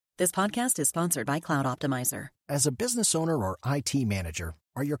This podcast is sponsored by Cloud Optimizer. As a business owner or IT manager,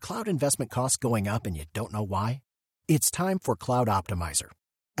 are your cloud investment costs going up and you don't know why? It's time for Cloud Optimizer.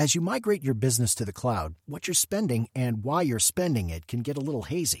 As you migrate your business to the cloud, what you're spending and why you're spending it can get a little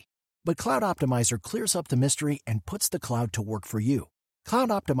hazy. But Cloud Optimizer clears up the mystery and puts the cloud to work for you. Cloud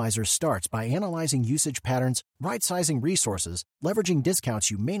Optimizer starts by analyzing usage patterns, right-sizing resources, leveraging discounts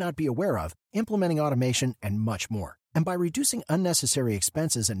you may not be aware of, implementing automation, and much more. And by reducing unnecessary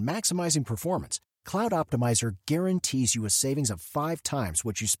expenses and maximizing performance, Cloud Optimizer guarantees you a savings of 5 times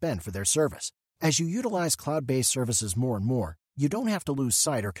what you spend for their service. As you utilize cloud-based services more and more, you don't have to lose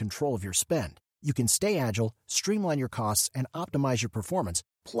sight or control of your spend. You can stay agile, streamline your costs, and optimize your performance,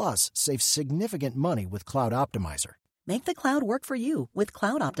 plus save significant money with Cloud Optimizer. Make the cloud work for you with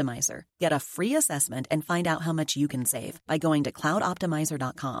Cloud Optimizer. Get a free assessment and find out how much you can save by going to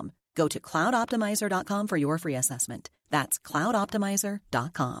cloudoptimizer.com. Go to cloudoptimizer.com for your free assessment. That's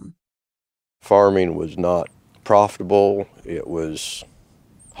cloudoptimizer.com. Farming was not profitable. It was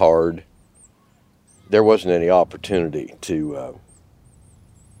hard. There wasn't any opportunity to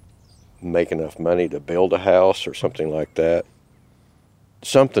make enough money to build a house or something like that.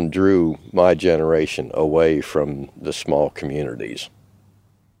 Something drew my generation away from the small communities.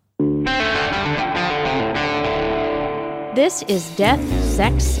 This is Death,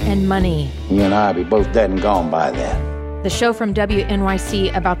 Sex, and Money. You and I be both dead and gone by then. The show from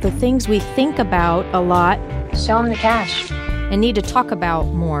WNYC about the things we think about a lot. Show them the cash. And need to talk about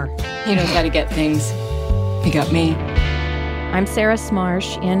more. You know, gotta get things. You got me. I'm Sarah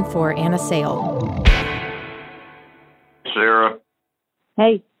Smarsh, in for Anna Sale. Sarah.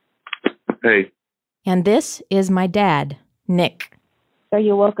 Hey. Hey. And this is my dad, Nick. So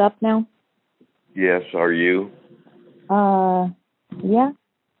you woke up now? Yes, are you? Yeah.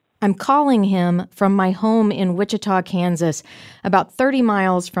 I'm calling him from my home in Wichita, Kansas, about 30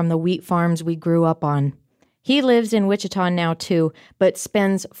 miles from the wheat farms we grew up on. He lives in Wichita now, too, but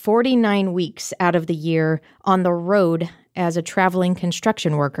spends 49 weeks out of the year on the road as a traveling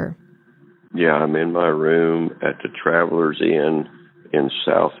construction worker. Yeah, I'm in my room at the Travelers Inn in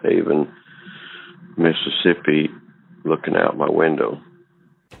South Haven, Mississippi, looking out my window.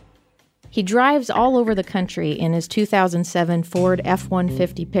 He drives all over the country in his 2007 Ford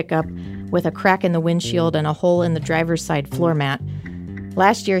F-150 pickup with a crack in the windshield and a hole in the driver's side floor mat.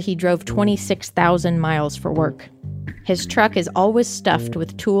 Last year, he drove 26,000 miles for work. His truck is always stuffed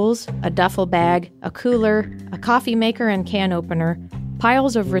with tools, a duffel bag, a cooler, a coffee maker and can opener,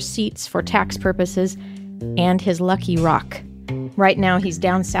 piles of receipts for tax purposes, and his lucky rock. Right now, he's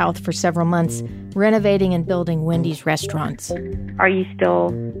down south for several months, renovating and building Wendy's restaurants. Are you still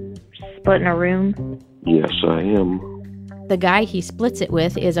splitting a room? Yes, I am. The guy he splits it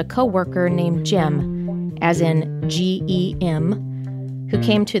with is a coworker named Gem, as in G-E-M, who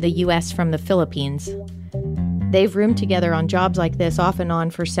came to the U.S. from the Philippines. They've roomed together on jobs like this off and on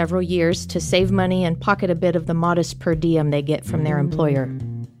for several years to save money and pocket a bit of the modest per diem they get from their employer.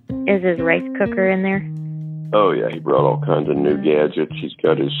 Is his rice cooker in there? Oh, yeah, he brought all kinds of new gadgets. He's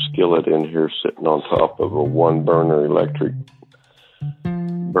got his skillet in here sitting on top of a one-burner electric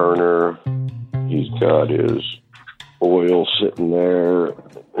burner. He's got his oil sitting there.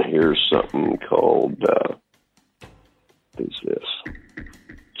 Here's something called, what is this?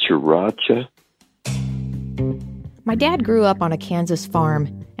 Sriracha. My dad grew up on a Kansas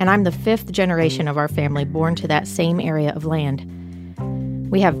farm, and I'm the 5th generation of our family born to that same area of land.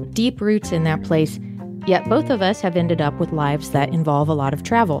 We have deep roots in that place, yet both of us have ended up with lives that involve a lot of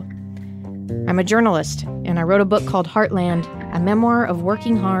travel. I'm a journalist, and I wrote a book called Heartland, a memoir of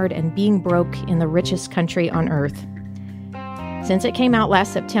working hard and being broke in the richest country on earth. Since it came out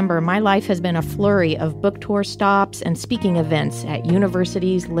last September, my life has been a flurry of book tour stops and speaking events at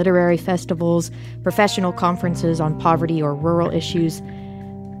universities, literary festivals, professional conferences on poverty or rural issues.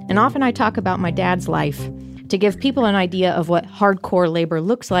 And often I talk about my dad's life to give people an idea of what hardcore labor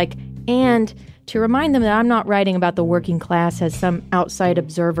looks like and to remind them that I'm not writing about the working class as some outside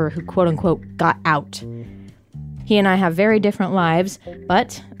observer who quote-unquote got out. He and I have very different lives,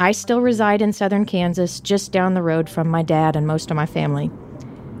 but I still reside in southern Kansas, just down the road from my dad and most of my family.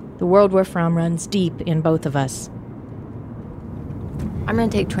 The world we're from runs deep in both of us. I'm going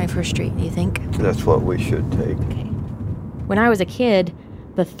to take 21st Street, do you think? That's what we should take. Okay. When I was a kid,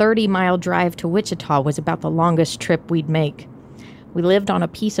 the 30-mile drive to Wichita was about the longest trip we'd make. We lived on a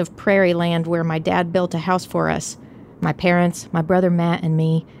piece of prairie land where my dad built a house for us. My parents, my brother Matt, and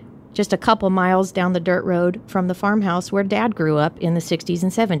me, just a couple miles down the dirt road from the farmhouse where Dad grew up in the 60s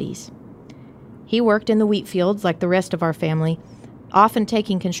and 70s. He worked in the wheat fields like the rest of our family, often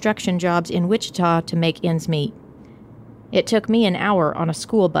taking construction jobs in Wichita to make ends meet. It took me an hour on a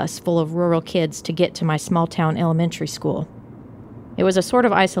school bus full of rural kids to get to my small-town elementary school. It was a sort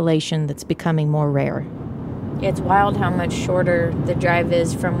of isolation that's becoming more rare. It's wild how much shorter the drive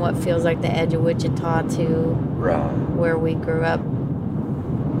is from what feels like the edge of Wichita to where we grew up.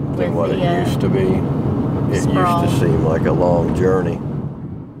 Than what it used to be. It sprawl. Used to seem like a long journey.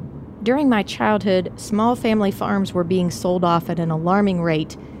 During my childhood, small family farms were being sold off at an alarming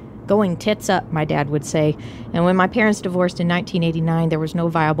rate. Going tits up, my dad would say. And when my parents divorced in 1989, there was no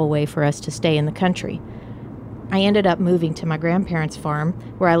viable way for us to stay in the country. I ended up moving to my grandparents' farm,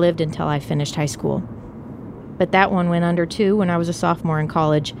 where I lived until I finished high school. But that one went under too when I was a sophomore in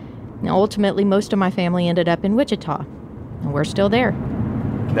college. And ultimately, most of my family ended up in Wichita. And we're still there.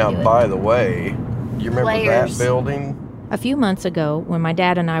 Now, by the way, you remember Players. that building? A few months ago, when my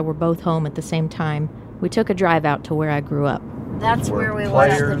dad and I were both home at the same time, we took a drive out to where I grew up. That's where we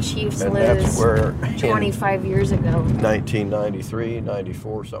watched the Chiefs lose 25 years ago. 1993,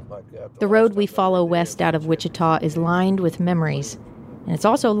 94, something like that. The road we follow west out of Wichita is lined with memories, and it's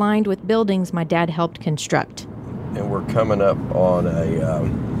also lined with buildings my dad helped construct. And we're coming up on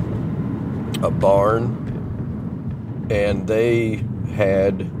a barn, and they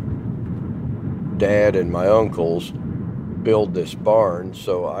had Dad and my uncles build this barn,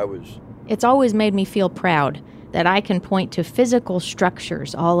 so I was... It's always made me feel proud that I can point to physical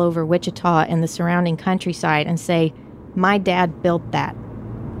structures all over Wichita and the surrounding countryside and say, my dad built that.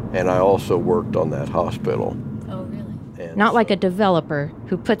 And I also worked on that hospital. Oh, really? Not like a developer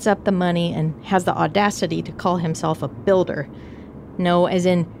who puts up the money and has the audacity to call himself a builder. No, as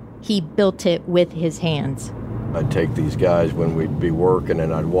in, he built it with his hands. I'd take these guys when we'd be working,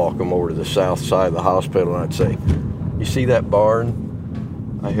 and I'd walk them over to the south side of the hospital, and I'd say, you see that barn?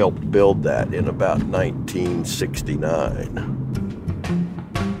 I helped build that in about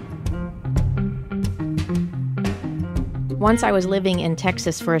 1969. Once I was living in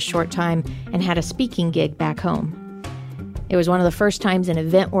Texas for a short time and had a speaking gig back home. It was one of the first times an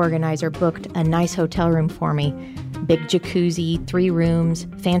event organizer booked a nice hotel room for me. Big jacuzzi, 3 rooms,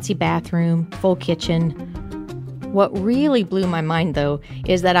 fancy bathroom, full kitchen. What really blew my mind, though,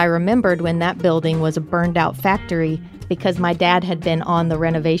 is that I remembered when that building was a burned-out factory because my dad had been on the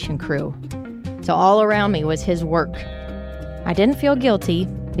renovation crew. So all around me was his work. I didn't feel guilty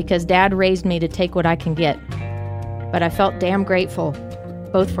because Dad raised me to take what I can get. But I felt damn grateful,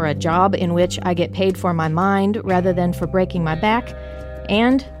 both for a job in which I get paid for my mind rather than for breaking my back,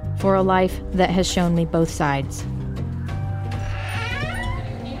 and for a life that has shown me both sides.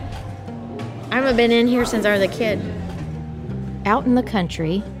 I haven't been in here since I was a kid. Out in the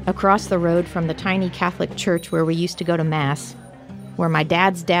country, across the road from the tiny Catholic church where we used to go to Mass, where my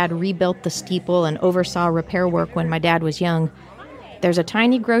dad's dad rebuilt the steeple and oversaw repair work when my dad was young, there's a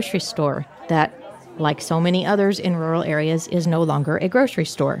tiny grocery store that, like so many others in rural areas, is no longer a grocery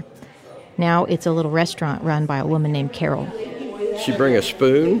store. Now it's a little restaurant run by a woman named Carol. She bring a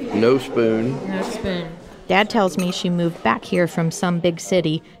spoon? No spoon. No spoon. Dad tells me she moved back here from some big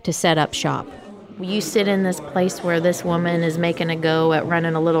city to set up shop. You sit in this place where this woman is making a go at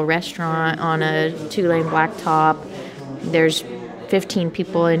running a little restaurant on a 2-lane blacktop. There's 15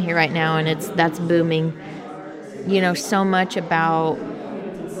 people in here right now, and that's booming. You know, so much about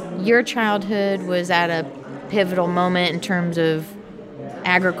your childhood was at a pivotal moment in terms of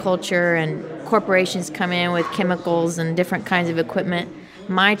agriculture and corporations come in with chemicals and different kinds of equipment.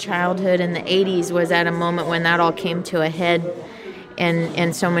 My childhood in the 80s was at a moment when that all came to a head.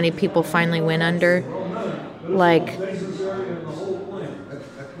 And so many people finally went under. Like,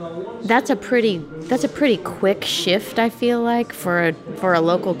 that's a pretty quick shift, I feel like, for a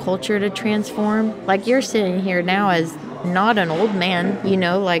local culture to transform. Like, you're sitting here now as not an old man, you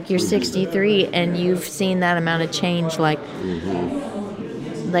know, like you're 63 and you've seen that amount of change. Like,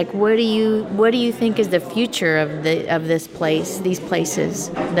 like what do you think is the future of this place, these places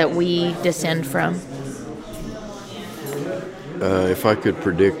that we descend from? If I could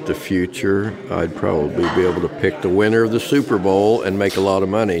predict the future, I'd probably be able to pick the winner of the Super Bowl and make a lot of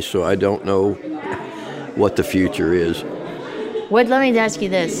money. So I don't know what the future is. Let me ask you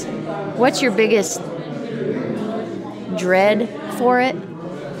this. What's your biggest dread for it?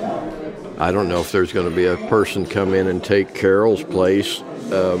 I don't know if there's going to be a person come in and take Carol's place.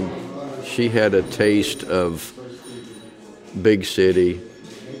 She had a taste of big city.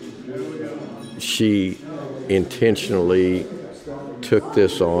 She intentionally took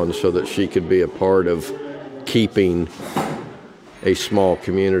this on so that she could be a part of keeping a small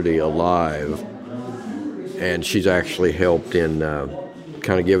community alive. And she's actually helped in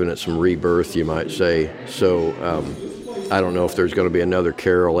kind of giving it some rebirth, you might say. So I don't know if there's going to be another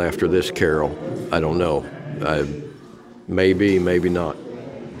Carol after this Carol. I don't know. Maybe, maybe not.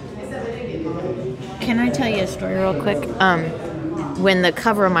 Can I tell you a story real quick? When the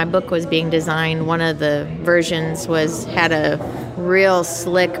cover of my book was being designed, one of the versions had a real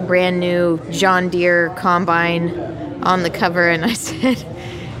slick, brand new John Deere combine on the cover, and I said,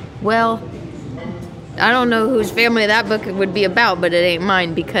 well, I don't know whose family that book would be about, but it ain't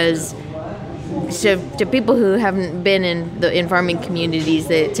mine, because to people who haven't been in farming communities,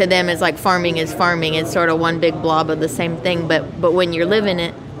 to them it's like farming is farming. It's sort of one big blob of the same thing, but when you're living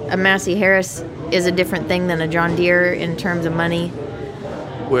it, a Massey Harris is a different thing than a John Deere in terms of money.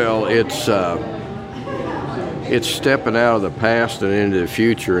 Well, it's stepping out of the past and into the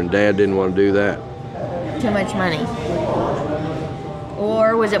future, and Dad didn't want to do that. Too much money.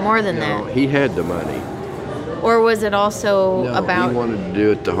 Or was it more than that? He had the money. Or was it also about... he wanted to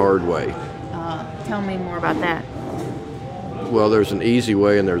do it the hard way. Tell me more about that. Well, there's an easy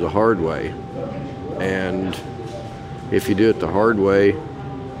way and there's a hard way. And if you do it the hard way,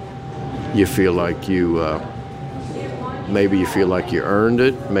 you feel like maybe you feel like you earned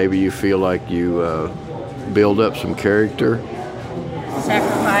it. Maybe you feel like you build up some character.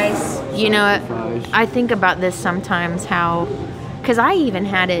 Sacrifice. You know, I think about this sometimes, how, because I even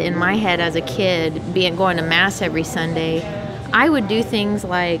had it in my head as a kid, going to Mass every Sunday. I would do things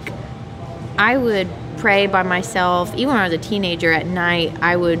like, I would pray by myself. Even when I was a teenager at night,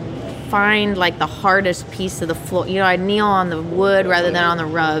 I would find like the hardest piece of the floor. You know, I'd kneel on the wood rather than on the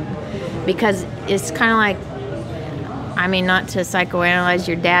rug, because it's kind of like, I mean, not to psychoanalyze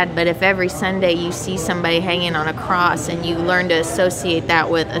your dad, but if every Sunday you see somebody hanging on a cross and you learn to associate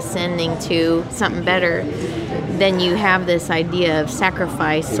that with ascending to something better, then you have this idea of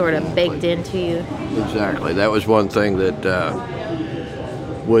sacrifice sort of baked into you. Exactly. That was one thing that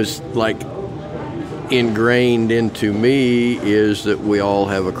was like ingrained into me, is that we all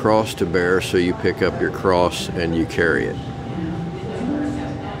have a cross to bear, so you pick up your cross and you carry it.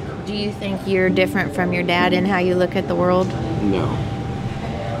 Do you think you're different from your dad in how you look at the world? No.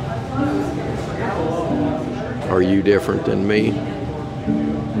 Are you different than me?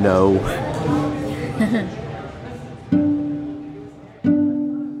 No.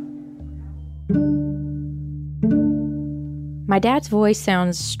 My dad's voice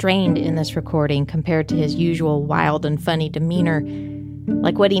sounds strained in this recording compared to his usual wild and funny demeanor.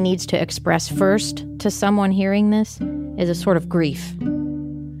 Like what he needs to express first to someone hearing this is a sort of grief.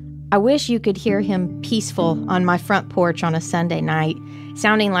 I wish you could hear him peaceful on my front porch on a Sunday night,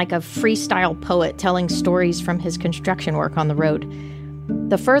 sounding like a freestyle poet telling stories from his construction work on the road.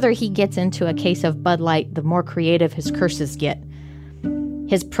 The further he gets into a case of Bud Light, the more creative his curses get.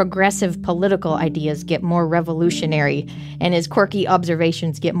 His progressive political ideas get more revolutionary, and his quirky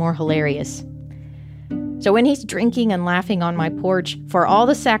observations get more hilarious. So when he's drinking and laughing on my porch, for all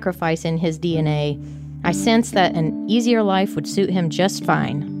the sacrifice in his DNA, I sense that an easier life would suit him just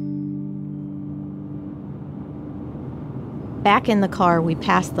fine. Back in the car, we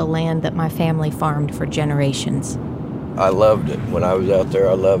passed the land that my family farmed for generations. I loved it. When I was out there,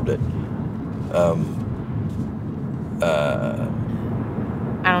 I loved it.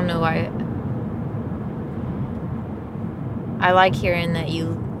 I don't know. I like hearing that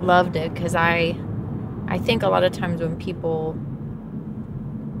you loved it, because I think a lot of times when people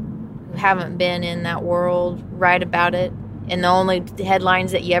who haven't been in that world write about it, and the only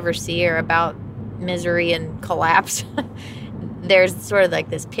headlines that you ever see are about misery and collapse, there's sort of like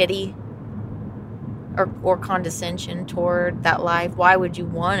this pity or condescension toward that life. Why would you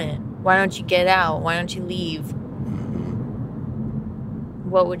want it? Why don't you get out? Why don't you leave?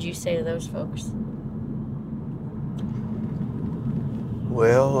 What would you say to those folks?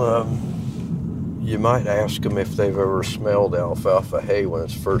 Well, you might ask them if they've ever smelled alfalfa hay when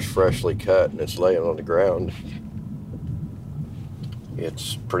it's first freshly cut and it's laying on the ground.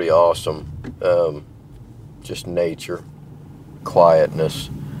 It's pretty awesome. Just nature, quietness.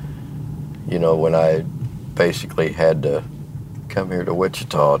 You know, when I basically had to come here to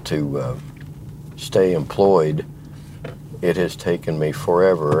Wichita to stay employed, it has taken me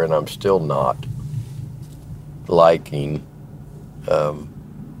forever, and I'm still not liking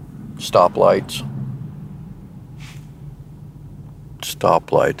stoplights.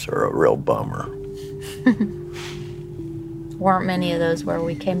 Stoplights are a real bummer. Weren't many of those where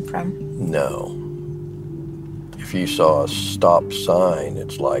we came from? No. If you saw a stop sign,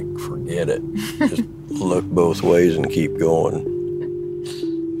 it's like, forget it. Just look both ways and keep going.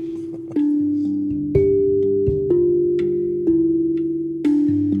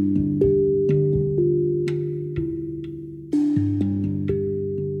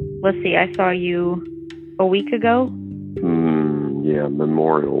 Let's see, I saw you a week ago. Yeah,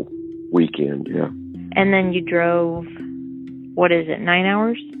 Memorial weekend, yeah. And then you drove what is it, 9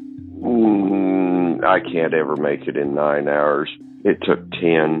 hours? I can't ever make it in 9 hours. It took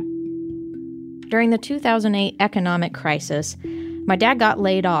 10. During the 2008 economic crisis, my dad got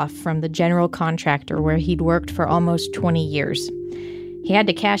laid off from the general contractor where he'd worked for almost 20 years. He had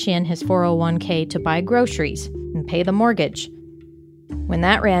to cash in his 401k to buy groceries and pay the mortgage. When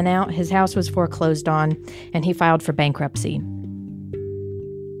that ran out, his house was foreclosed on, and he filed for bankruptcy.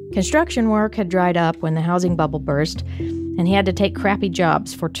 Construction work had dried up when the housing bubble burst, and he had to take crappy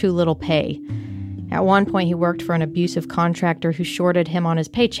jobs for too little pay. At one point, he worked for an abusive contractor who shorted him on his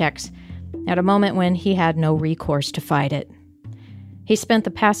paychecks, at a moment when he had no recourse to fight it. He spent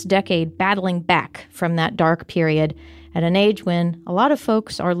the past decade battling back from that dark period at an age when a lot of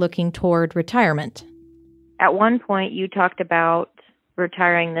folks are looking toward retirement. At one point, you talked about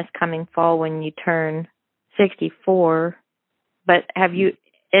retiring this coming fall when you turn 64, but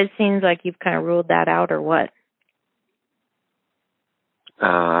it seems like you've kind of ruled that out, or what?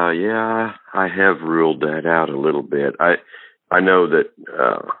 Yeah, I have ruled that out a little bit. I know that,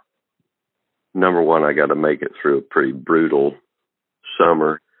 number one, I got to make it through a pretty brutal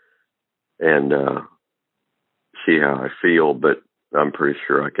summer and see how I feel, but I'm pretty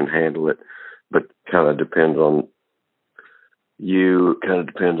sure I can handle it. But kind of depends on you, kind of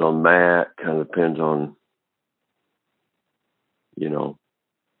depends on Matt, kind of depends on,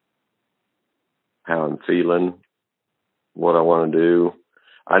 how I'm feeling, what I want to do.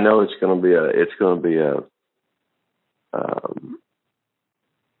 I know it'll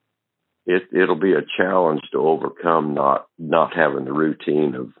be a challenge to overcome not having the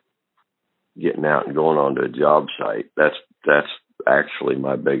routine of getting out and going onto a job site. That's actually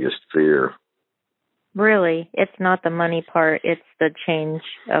my biggest fear. Really? It's not the money part, it's the change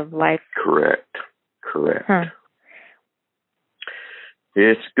of life. Correct. Huh.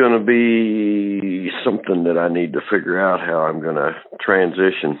 It's going to be something that I need to figure out how I'm going to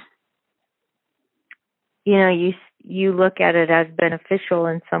transition. You look at it as beneficial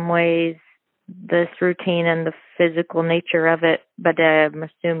in some ways, this routine and the physical nature of it, but I'm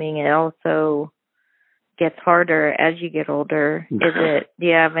assuming it also gets harder as you get older. Do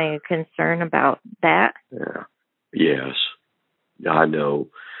you have any concern about that? Yeah. Yes. I know.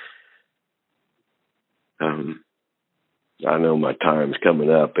 I know my time's coming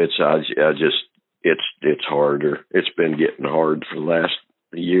up. It's harder. It's been getting hard for the last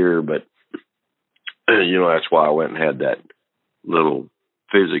year, but that's why I went and had that little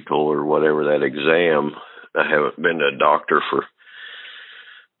physical or whatever, that exam. I haven't been to a doctor for,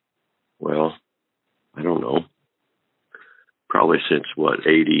 I don't know, probably since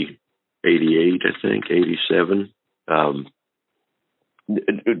 88, I think, 87.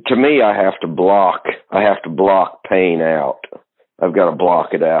 To me, I have to block pain out. I've got to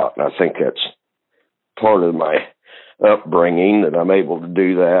block it out. And I think that's part of my upbringing that I'm able to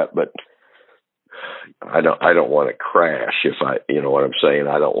do that, but I don't want to crash if you know what I'm saying?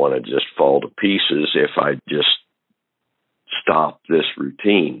 I don't want to just fall to pieces if I just stop this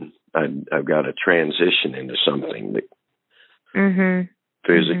routine. I've got to transition into something that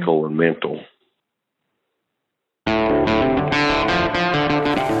physical and mental.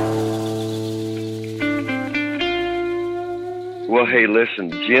 Well, hey,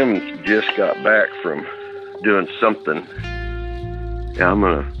 listen, Jim just got back from doing something. Yeah, I'm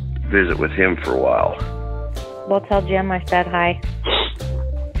going to visit with him for a while. Well, tell Jim I said hi.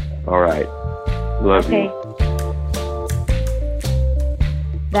 All right. Love you.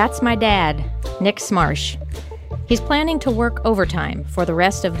 That's my dad, Nick Smarsh. He's planning to work overtime for the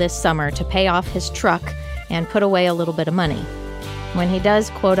rest of this summer to pay off his truck and put away a little bit of money. When he does,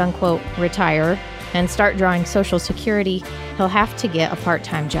 quote-unquote, retire and start drawing Social Security, he'll have to get a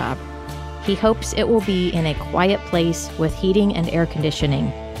part-time job. He hopes it will be in a quiet place with heating and air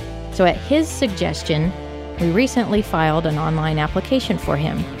conditioning. So at his suggestion, we recently filed an online application for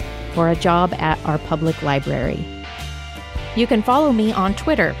him for a job at our public library. You can follow me on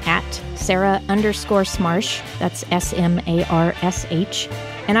Twitter at Sarah_Smarsh, that's SMARSH,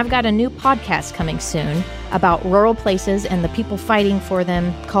 and I've got a new podcast coming soon about rural places and the people fighting for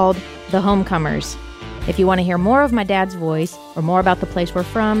them called The Homecomers. If you want to hear more of my dad's voice or more about the place we're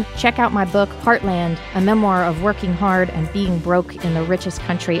from, check out my book, Heartland, a memoir of working hard and being broke in the richest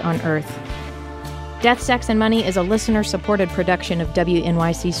country on earth. Death, Sex, and Money is a listener-supported production of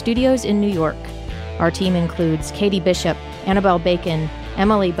WNYC Studios in New York. Our team includes Katie Bishop, Annabelle Bacon,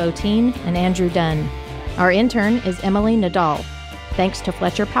 Emily Botine, and Andrew Dunn. Our intern is Emily Nadal. Thanks to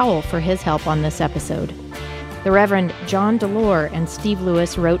Fletcher Powell for his help on this episode. The Reverend John Delore and Steve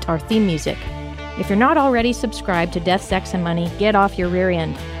Lewis wrote our theme music. If you're not already subscribed to Death, Sex, and Money, get off your rear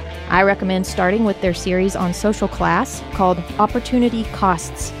end. I recommend starting with their series on social class called Opportunity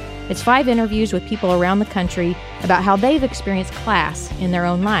Costs. It's 5 interviews with people around the country about how they've experienced class in their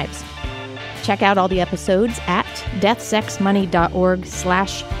own lives. Check out all the episodes at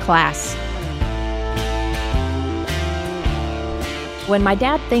deathsexmoney.org/class. When my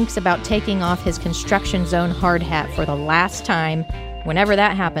dad thinks about taking off his construction zone hard hat for the last time, whenever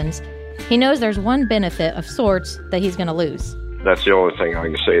that happens, he knows there's one benefit of sorts that he's going to lose. That's the only thing I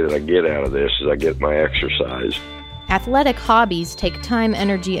can say that I get out of this is I get my exercise. Athletic hobbies take time,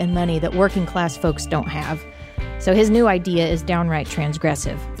 energy, and money that working class folks don't have. So his new idea is downright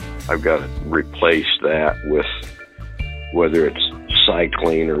transgressive. I've got to replace that with whether it's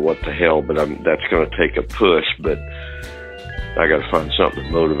cycling or what the hell, but that's going to take a push, but I got to find something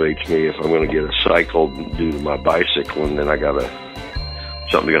that motivates me. If I'm going to get a cycle due to my bicycle, and then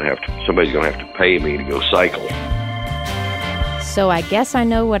somebody's going to have to pay me to go cycle. So I guess I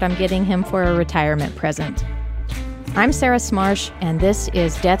know what I'm getting him for a retirement present. I'm Sarah Smarsh, and this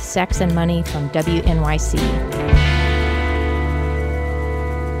is Death, Sex, and Money from WNYC.